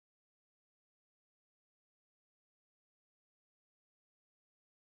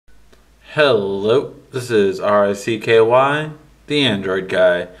Hello, this is RICKY, the Android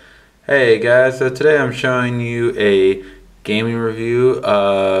guy. Hey guys, so today I'm showing you a gaming review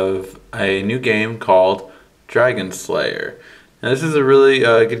of a new game called Dragon Slayer. Now this is a really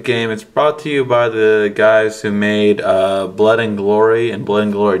good game. It's brought to you by the guys who made Blood and Glory and Blood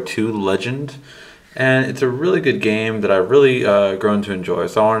and Glory 2 Legend. And it's a really good game that I've really grown to enjoy,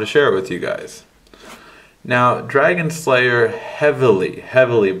 so I wanted to share it with you guys. Now, Dragon Slayer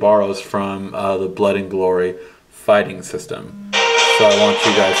heavily borrows from the Blood and Glory fighting system. So I want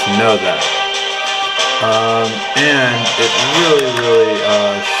you guys to know that. And it really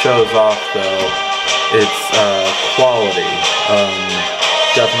shows off, though, its quality.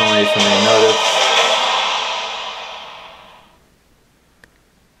 Definitely something to notice.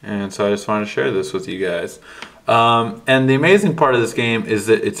 And so I just wanted to share this with you guys. And the amazing part of this game is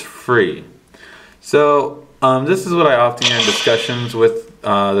that it's free. So this is what I often hear in discussions with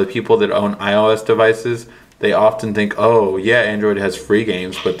the people that own iOS devices. They often think, oh yeah, Android has free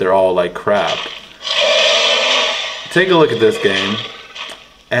games, but they're all like crap. Take a look at this game,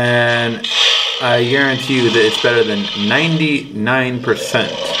 and I guarantee you that it's better than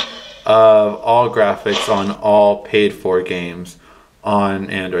 99% of all graphics on all paid for games on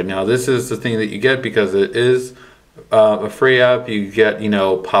Android. Now this is the thing that you get because it is a free app. You get,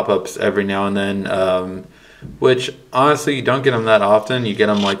 pop-ups every now and then, which honestly you don't get them that often. You get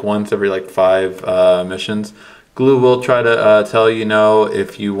them like once every like 5 missions. Glue will try to tell you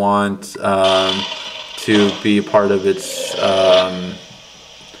if you want to be part of its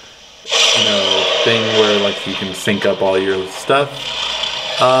thing where like you can sync up all your stuff.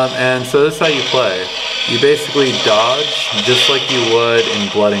 And so this is how you play. You basically dodge just like you would in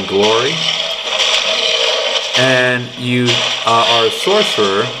Blood and Glory. And you are a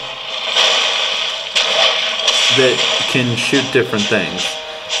sorcerer that can shoot different things.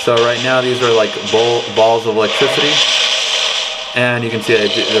 So right now these are like balls of electricity, and you can see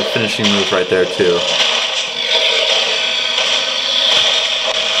the finishing move right there too.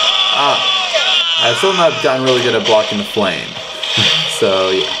 I still not gotten really good at blocking the flame. So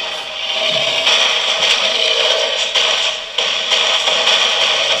yeah.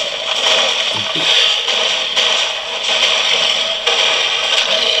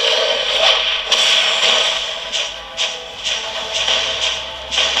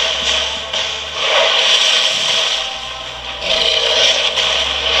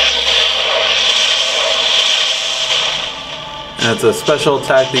 And it's a special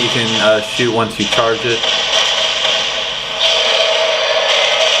attack that you can shoot once you charge it.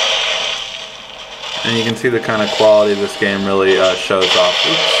 And you can see the kind of quality this game really shows off.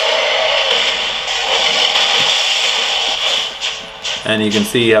 Oops. And you can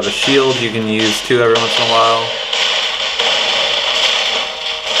see you have a shield you can use too every once in a while.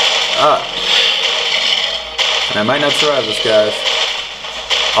 And I might not survive this, guys.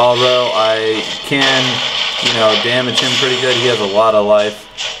 Although I can damage him pretty good. He has a lot of life,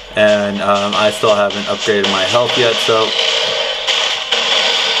 and I still haven't upgraded my health yet, so...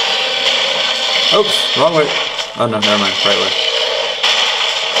 Oops, wrong way. Oh no, never mind, right way.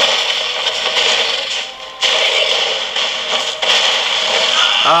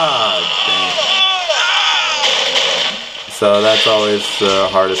 Dang it. So that's always the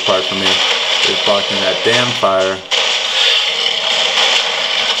hardest part for me, is blocking that damn fire.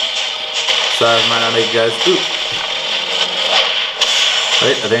 Sorry, I might not make you guys. Ooh.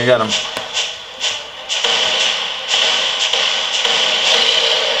 Wait, I think I got him.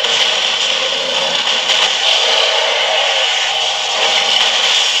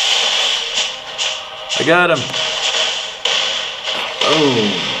 I got him.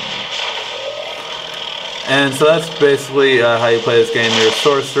 Boom. And so that's basically how you play this game. You're a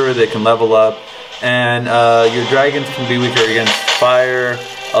sorcerer that can level up, and your dragons can be weaker against fire,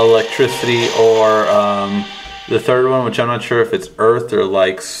 electricity, or the third one, which I'm not sure if it's earth or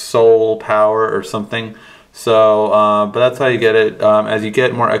like soul power or something. So but that's how you get it. As you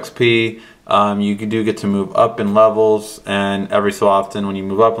get more XP, you do get to move up in levels, and every so often when you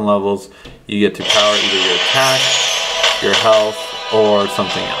move up in levels you get to power either your attack, your health, or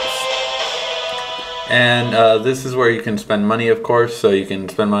something else. And this is where you can spend money, of course. So you can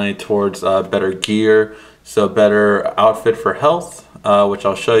spend money towards better gear, so better outfit for health, which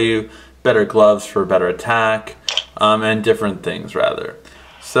I'll show you, better gloves for better attack, and different things rather.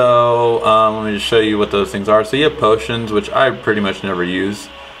 So let me just show you what those things are. So you have potions, which I pretty much never use,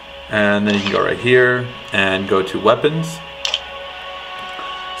 and then you can go right here and go to weapons.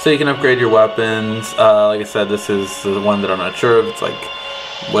 So you can upgrade your weapons. Like I said, this is the one that I'm not sure of. It's like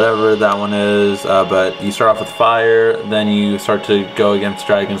whatever that one is, but you start off with fire, then you start to go against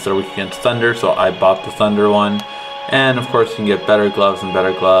dragons that are weak against thunder, so I bought the thunder one. And of course you can get better gloves and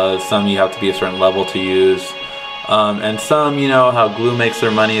better gloves. Some you have to be a certain level to use. And some, you know, how Glue makes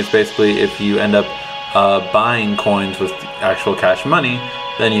their money is basically if you end up buying coins with actual cash money,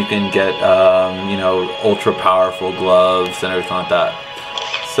 then you can get, you know, ultra powerful gloves and everything like that.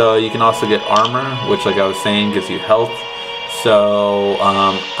 So you can also get armor, which like I was saying gives you health. So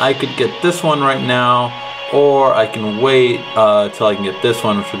I could get this one right now, or I can wait till I can get this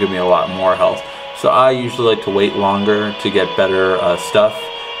one, which will give me a lot more health. So I usually like to wait longer to get better stuff,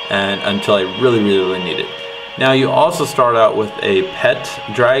 and until I really need it. Now you also start out with a pet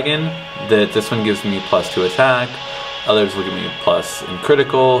dragon. That this one gives me +2 attack. Others will give me plus in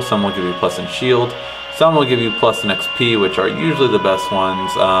critical. Some will give you plus in shield. Some will give you plus in XP, which are usually the best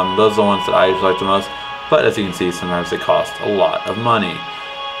ones. Those are the ones that I usually like the most. But as you can see, sometimes they cost a lot of money.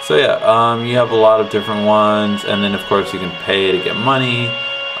 So yeah, you have a lot of different ones, and then of course you can pay to get money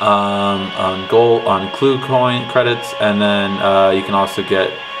on gold, on Clue coin credits, and then you can also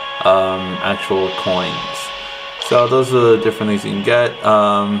get actual coins. So those are the different things you can get.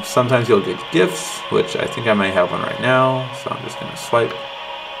 Sometimes you'll get gifts, which I think I may have one right now. So I'm just gonna swipe.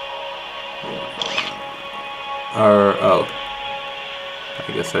 Or oh,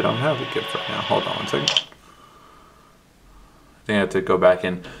 I guess I don't have a gift right now. Hold on one second. I think I have to go back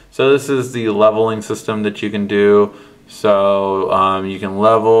in. So this is the leveling system that you can do. So you can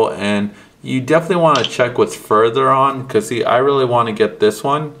level, and you definitely want to check what's further on, because see, I really want to get this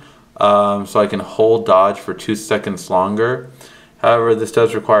one so I can hold dodge for 2 seconds longer. However, this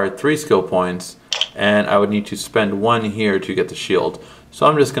does require 3 skill points, and I would need to spend 1 here to get the shield. So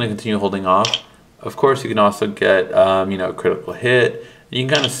I'm just going to continue holding off. Of course, you can also get you know, critical hit. You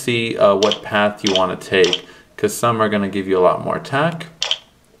can kind of see what path you want to take, because some are going to give you a lot more attack,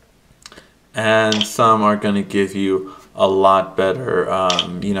 and some are going to give you a lot better,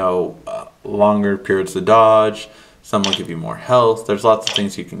 you know, longer periods to dodge. Some will give you more health. There's lots of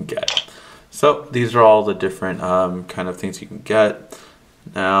things you can get. So these are all the different kind of things you can get.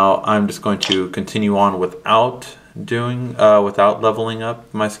 Now I'm just going to continue on without doing, without leveling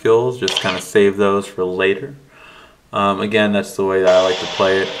up my skills. Just kind of save those for later. Again, that's the way that I like to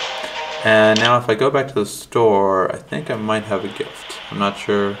play it. And now if I go back to the store, I think I might have a gift. I'm not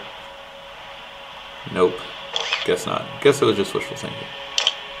sure. Nope. Guess not. Guess it was just wishful thinking.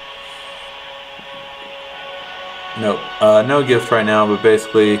 Nope. No gift right now, but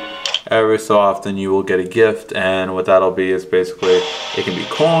basically every so often you will get a gift, and what that'll be is basically, it can be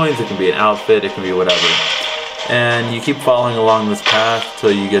coins, it can be an outfit, it can be whatever. And you keep following along this path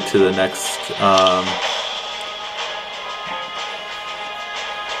till you get to the next,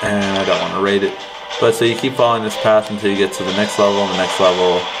 and I don't want to rate it, but so you keep following this path until you get to the next level and the next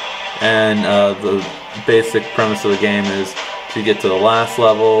level. And the basic premise of the game is to get to the last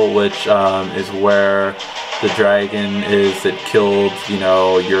level, which is where the dragon is that killed, you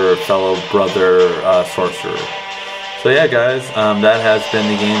know, your fellow brother sorcerer. So yeah, guys, that has been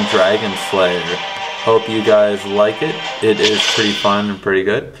the game Dragon Slayer. Hope you guys like it. It is pretty fun and pretty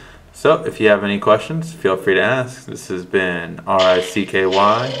good. So if you have any questions, feel free to ask. This has been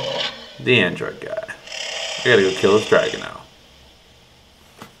RICKY, the Android Guy. I gotta go kill this dragon now.